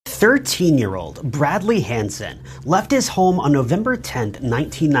13-year-old Bradley Hansen left his home on November 10,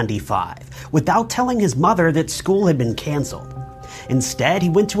 1995, without telling his mother that school had been canceled. Instead, he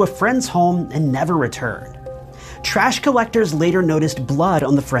went to a friend's home and never returned. Trash collectors later noticed blood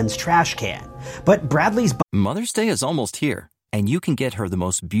on the friend's trash can, but Bradley's... Mother's Day is almost here, and you can get her the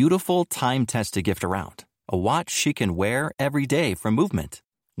most beautiful, time-tested gift around. A watch she can wear every day from Movement.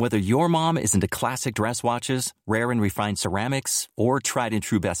 Whether your mom is into classic dress watches, rare and refined ceramics, or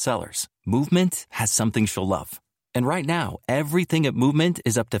tried-and-true bestsellers, Movement has something she'll love. And right now, everything at Movement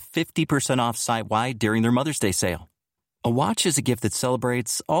is up to 50% off site-wide during their Mother's Day sale. A watch is a gift that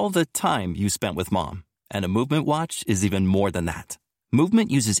celebrates all the time you spent with mom. And a Movement watch is even more than that. Movement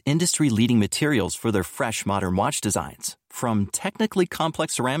uses industry-leading materials for their fresh, modern watch designs, from technically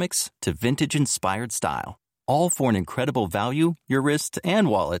complex ceramics to vintage-inspired style. All for an incredible value your wrist and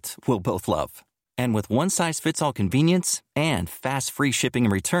wallet will both love. And with one-size-fits-all convenience and fast free shipping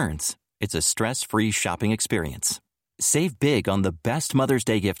and returns, it's a stress-free shopping experience. Save big on the best Mother's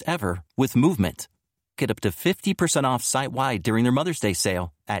Day gift ever with Movement. Get up to 50% off site-wide during their Mother's Day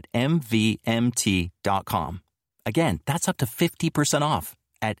sale at MVMT.com. Again, that's up to 50% off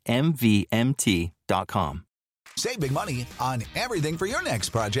at MVMT.com. Save big money on everything for your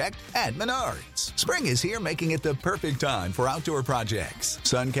next project at Menards. Spring is here, making it the perfect time for outdoor projects.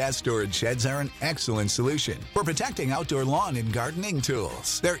 Suncast storage sheds are an excellent solution for protecting outdoor lawn and gardening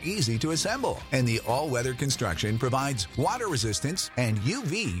tools. They're easy to assemble, and the all-weather construction provides water resistance and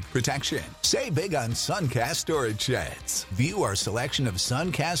UV protection. Save big on Suncast storage sheds. View our selection of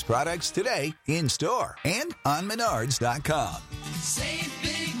Suncast products today in-store and on Menards.com. Save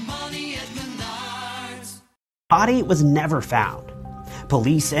big money at Menards. Body was never found.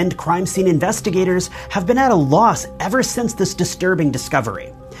 Police and crime scene investigators have been at a loss ever since this disturbing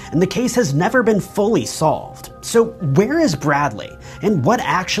discovery, and the case has never been fully solved. So where is Bradley, and what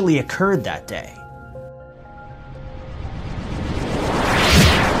actually occurred that day?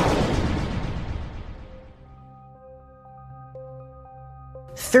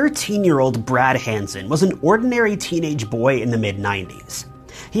 "13-year-old Brad Hansen was an ordinary teenage boy in the mid-90s.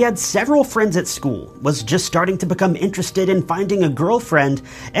 He had several friends at school, was just starting to become interested in finding a girlfriend,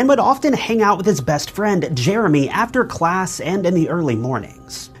 and would often hang out with his best friend, Jeremy, after class and in the early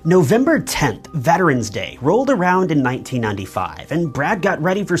mornings. November 10th, Veterans Day, rolled around in 1995, and Brad got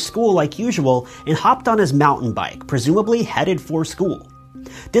ready for school like usual and hopped on his mountain bike, presumably headed for school.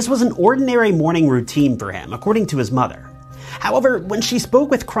 This was an ordinary morning routine for him, according to his mother. However, when she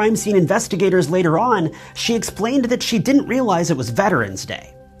spoke with crime scene investigators later on, she explained that she didn't realize it was Veterans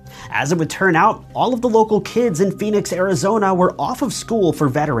Day. As it would turn out, all of the local kids in Phoenix, Arizona were off of school for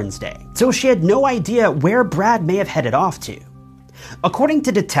Veterans Day, so she had no idea where Brad may have headed off to. According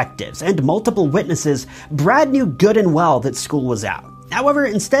to detectives and multiple witnesses, Brad knew good and well that school was out. However,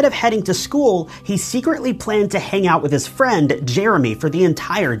 instead of heading to school, he secretly planned to hang out with his friend, Jeremy, for the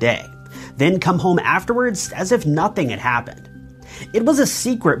entire day, then come home afterwards as if nothing had happened. It was a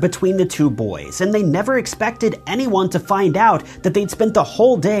secret between the two boys, and they never expected anyone to find out that they'd spent the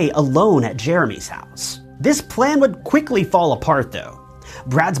whole day alone at Jeremy's house. This plan would quickly fall apart, though.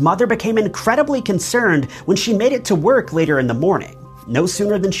 Brad's mother became incredibly concerned when she made it to work later in the morning. No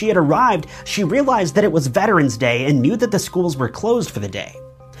sooner than she had arrived, she realized that it was Veterans Day and knew that the schools were closed for the day.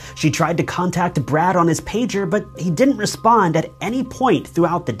 She tried to contact Brad on his pager, but he didn't respond at any point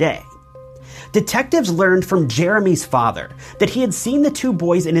throughout the day. Detectives learned from Jeremy's father that he had seen the two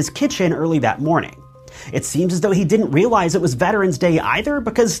boys in his kitchen early that morning. It seems as though he didn't realize it was Veterans Day either,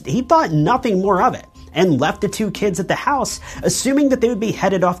 because he thought nothing more of it and left the two kids at the house, assuming that they would be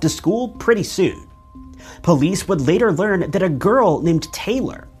headed off to school pretty soon. Police would later learn that a girl named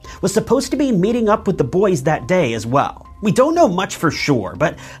Taylor was supposed to be meeting up with the boys that day as well. We don't know much for sure,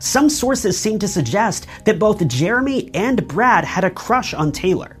 but some sources seem to suggest that both Jeremy and Brad had a crush on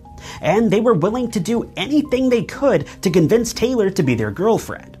Taylor, and they were willing to do anything they could to convince Taylor to be their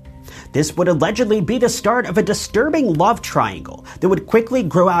girlfriend. This would allegedly be the start of a disturbing love triangle that would quickly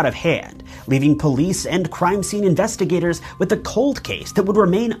grow out of hand, leaving police and crime scene investigators with a cold case that would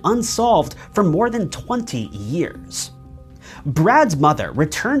remain unsolved for more than 20 years. Brad's mother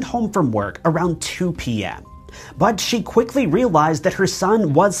returned home from work around 2 p.m., but she quickly realized that her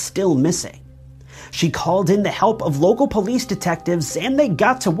son was still missing. She called in the help of local police detectives, and they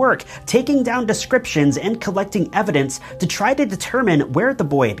got to work taking down descriptions and collecting evidence to try to determine where the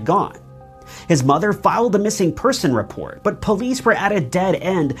boy had gone. His mother filed a missing person report, but police were at a dead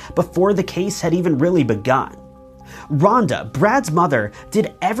end before the case had even really begun. Rhonda, Brad's mother,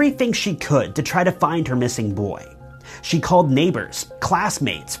 did everything she could to try to find her missing boy. She called neighbors,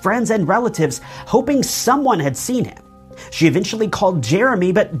 classmates, friends, and relatives, hoping someone had seen him. She eventually called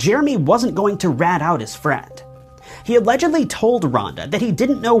Jeremy, but Jeremy wasn't going to rat out his friend. He allegedly told Rhonda that he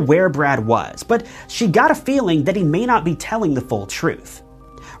didn't know where Brad was, but she got a feeling that he may not be telling the full truth.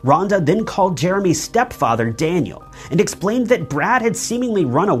 Rhonda then called Jeremy's stepfather, Daniel, and explained that Brad had seemingly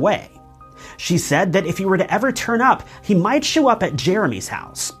run away. She said that if he were to ever turn up, he might show up at Jeremy's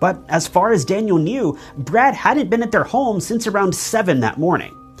house, but as far as Daniel knew, Brad hadn't been at their home since around 7 that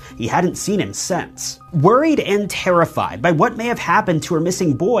morning. He hadn't seen him since. Worried and terrified by what may have happened to her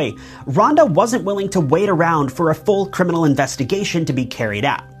missing boy, Rhonda wasn't willing to wait around for a full criminal investigation to be carried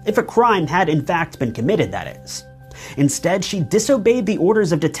out, if a crime had in fact been committed, that is. Instead, she disobeyed the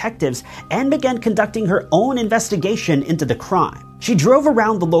orders of detectives and began conducting her own investigation into the crime. She drove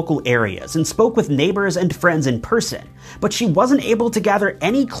around the local areas and spoke with neighbors and friends in person, but she wasn't able to gather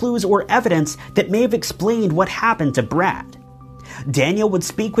any clues or evidence that may have explained what happened to Brad. Daniel would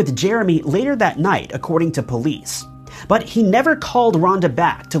speak with Jeremy later that night, according to police. But he never called Rhonda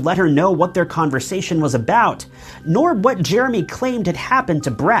back to let her know what their conversation was about, nor what Jeremy claimed had happened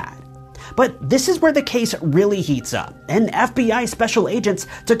to Brad. But this is where the case really heats up, and FBI special agents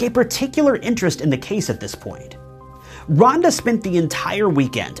took a particular interest in the case at this point. Rhonda spent the entire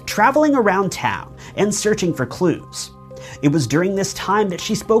weekend traveling around town and searching for clues. It was during this time that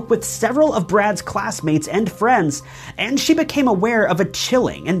she spoke with several of Brad's classmates and friends, and she became aware of a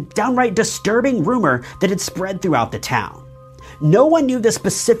chilling and downright disturbing rumor that had spread throughout the town. No one knew the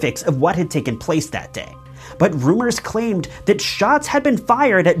specifics of what had taken place that day, but rumors claimed that shots had been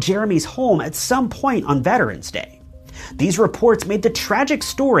fired at Jeremy's home at some point on Veterans Day. These reports made the tragic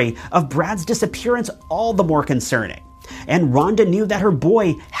story of Brad's disappearance all the more concerning, and Rhonda knew that her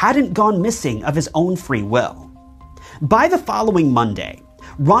boy hadn't gone missing of his own free will. By the following Monday,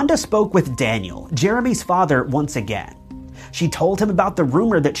 Rhonda spoke with Daniel, Jeremy's father, once again. She told him about the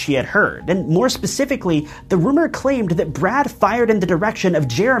rumor that she had heard, and more specifically, the rumor claimed that Brad fired in the direction of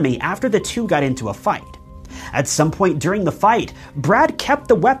Jeremy after the two got into a fight. At some point during the fight, Brad kept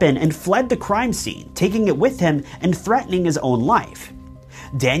the weapon and fled the crime scene, taking it with him and threatening his own life.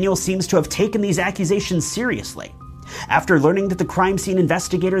 Daniel seems to have taken these accusations seriously. After learning that the crime scene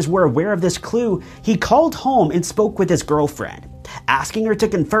investigators were aware of this clue, he called home and spoke with his girlfriend, asking her to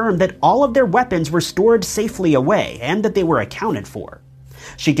confirm that all of their weapons were stored safely away and that they were accounted for.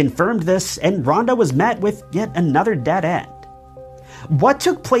 She confirmed this, and Rhonda was met with yet another dead end. What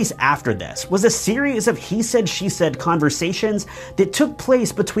took place after this was a series of he said, she said conversations that took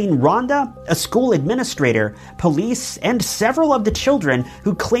place between Rhonda, a school administrator, police, and several of the children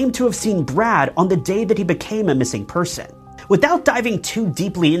who claimed to have seen Brad on the day that he became a missing person. Without diving too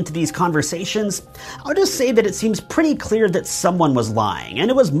deeply into these conversations, I'll just say that it seems pretty clear that someone was lying, and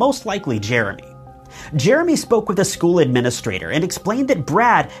it was most likely Jeremy. Jeremy spoke with a school administrator and explained that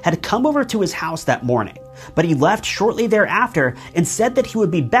Brad had come over to his house that morning, but he left shortly thereafter and said that he would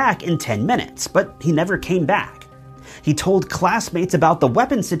be back in 10 minutes, but he never came back. He told classmates about the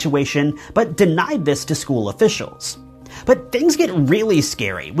weapon situation, but denied this to school officials. But things get really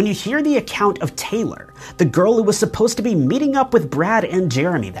scary when you hear the account of Taylor, the girl who was supposed to be meeting up with Brad and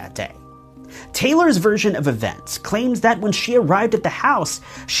Jeremy that day. Taylor's version of events claims that when she arrived at the house,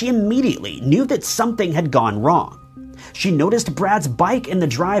 she immediately knew that something had gone wrong. She noticed Brad's bike in the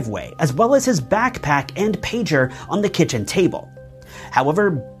driveway, as well as his backpack and pager on the kitchen table.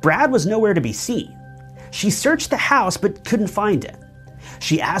 However, Brad was nowhere to be seen. She searched the house but couldn't find him.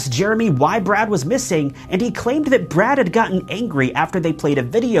 She asked Jeremy why Brad was missing, and he claimed that Brad had gotten angry after they played a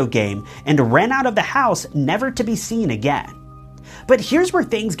video game and ran out of the house, never to be seen again. But here's where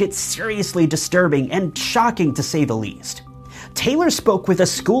things get seriously disturbing and shocking, to say the least. Taylor spoke with a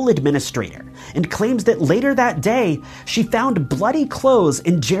school administrator and claims that later that day, she found bloody clothes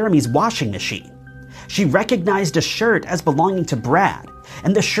in Jeremy's washing machine. She recognized a shirt as belonging to Brad,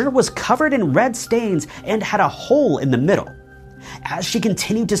 and the shirt was covered in red stains and had a hole in the middle. As she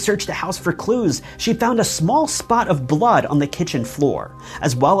continued to search the house for clues, she found a small spot of blood on the kitchen floor,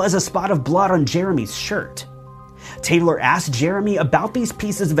 as well as a spot of blood on Jeremy's shirt. Taylor asked Jeremy about these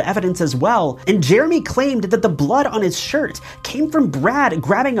pieces of evidence as well, and Jeremy claimed that the blood on his shirt came from Brad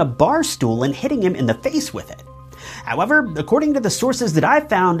grabbing a bar stool and hitting him in the face with it. However, according to the sources that I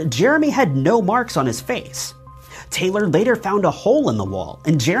found, Jeremy had no marks on his face. Taylor later found a hole in the wall,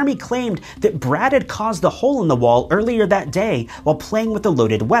 and Jeremy claimed that Brad had caused the hole in the wall earlier that day while playing with a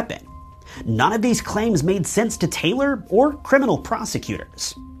loaded weapon. None of these claims made sense to Taylor or criminal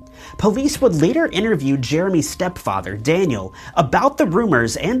prosecutors. Police would later interview Jeremy's stepfather, Daniel, about the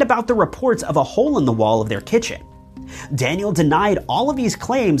rumors and about the reports of a hole in the wall of their kitchen. Daniel denied all of these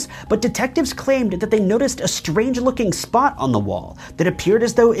claims, but detectives claimed that they noticed a strange-looking spot on the wall that appeared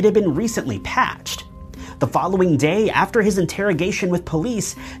as though it had been recently patched. The following day, after his interrogation with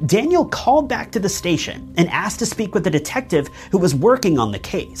police, Daniel called back to the station and asked to speak with the detective who was working on the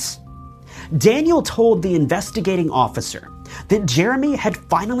case. Daniel told the investigating officer that Jeremy had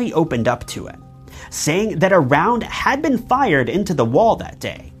finally opened up to him, saying that a round had been fired into the wall that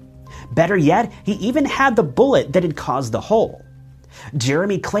day. Better yet, he even had the bullet that had caused the hole.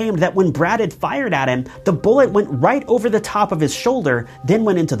 Jeremy claimed that when Brad had fired at him, the bullet went right over the top of his shoulder, then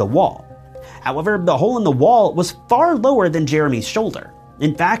went into the wall. However, the hole in the wall was far lower than Jeremy's shoulder.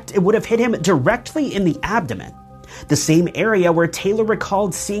 In fact, it would have hit him directly in the abdomen, the same area where Taylor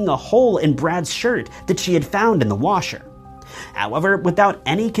recalled seeing a hole in Brad's shirt that she had found in the washer. However, without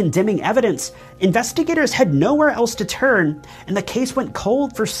any condemning evidence, investigators had nowhere else to turn, and the case went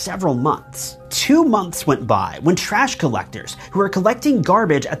cold for several months. 2 months went by when trash collectors who were collecting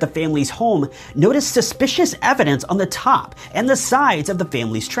garbage at the family's home noticed suspicious evidence on the top and the sides of the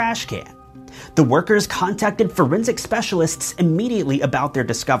family's trash can. The workers contacted forensic specialists immediately about their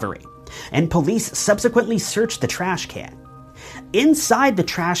discovery, and police subsequently searched the trash can. Inside the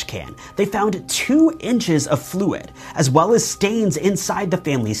trash can, they found 2 inches of fluid, as well as stains inside the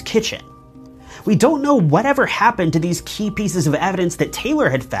family's kitchen. We don't know whatever happened to these key pieces of evidence that Taylor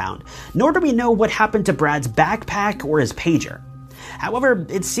had found, nor do we know what happened to Brad's backpack or his pager. However,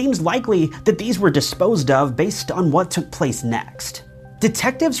 it seems likely that these were disposed of based on what took place next.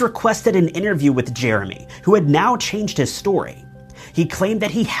 Detectives requested an interview with Jeremy, who had now changed his story. He claimed that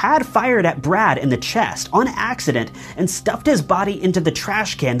he had fired at Brad in the chest on accident and stuffed his body into the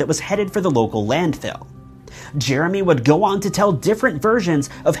trash can that was headed for the local landfill. Jeremy would go on to tell different versions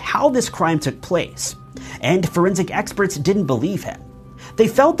of how this crime took place, and forensic experts didn't believe him. They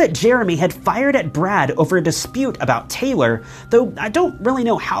felt that Jeremy had fired at Brad over a dispute about Taylor, though I don't really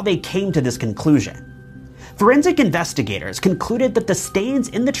know how they came to this conclusion. Forensic investigators concluded that the stains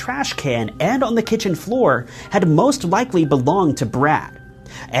in the trash can and on the kitchen floor had most likely belonged to Brad.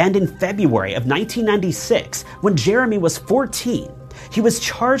 And in February of 1996, when Jeremy was 14, he was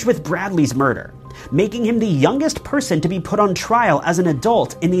charged with Bradley's murder, making him the youngest person to be put on trial as an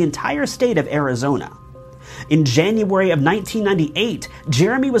adult in the entire state of Arizona. In January of 1998,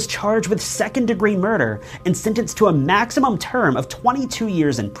 Jeremy was charged with second-degree murder and sentenced to a maximum term of 22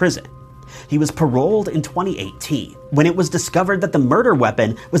 years in prison. He was paroled in 2018, when it was discovered that the murder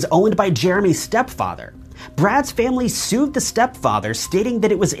weapon was owned by Jeremy's stepfather. Brad's family sued the stepfather, stating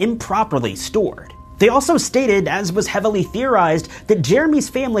that it was improperly stored. They also stated, as was heavily theorized, that Jeremy's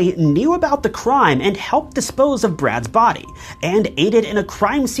family knew about the crime and helped dispose of Brad's body, and aided in a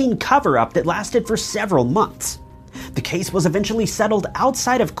crime scene cover-up that lasted for several months. The case was eventually settled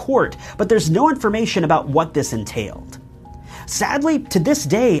outside of court, but there's no information about what this entailed. Sadly, to this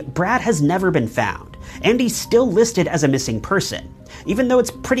day, Brad has never been found, and he's still listed as a missing person, even though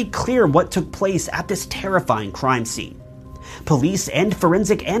it's pretty clear what took place at this terrifying crime scene. Police and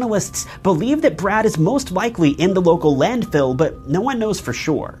forensic analysts believe that Brad is most likely in the local landfill, but no one knows for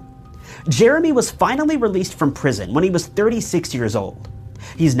sure. Jeremy was finally released from prison when he was 36 years old.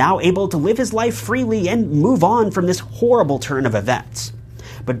 He's now able to live his life freely and move on from this horrible turn of events.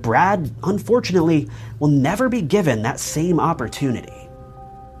 But Brad, unfortunately, will never be given that same opportunity.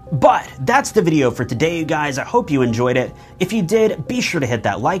 But that's the video for today, you guys. I hope you enjoyed it. If you did, be sure to hit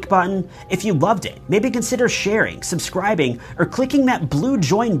that like button. If you loved it, maybe consider sharing, subscribing, or clicking that blue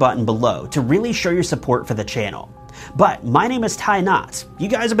join button below to really show your support for the channel. But my name is Ty Knotts. You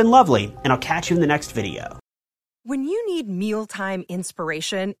guys have been lovely, and I'll catch you in the next video. When you need mealtime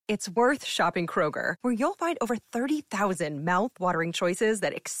inspiration, it's worth shopping Kroger, where you'll find over 30,000 mouth-watering choices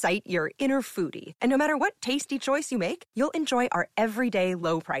that excite your inner foodie. And no matter what tasty choice you make, you'll enjoy our everyday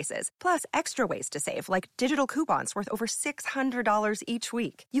low prices, plus extra ways to save, like digital coupons worth over $600 each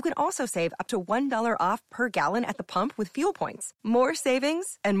week. You can also save up to $1 off per gallon at the pump with fuel points. More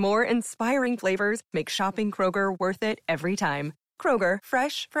savings and more inspiring flavors make shopping Kroger worth it every time. Kroger,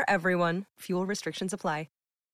 fresh for everyone. Fuel restrictions apply.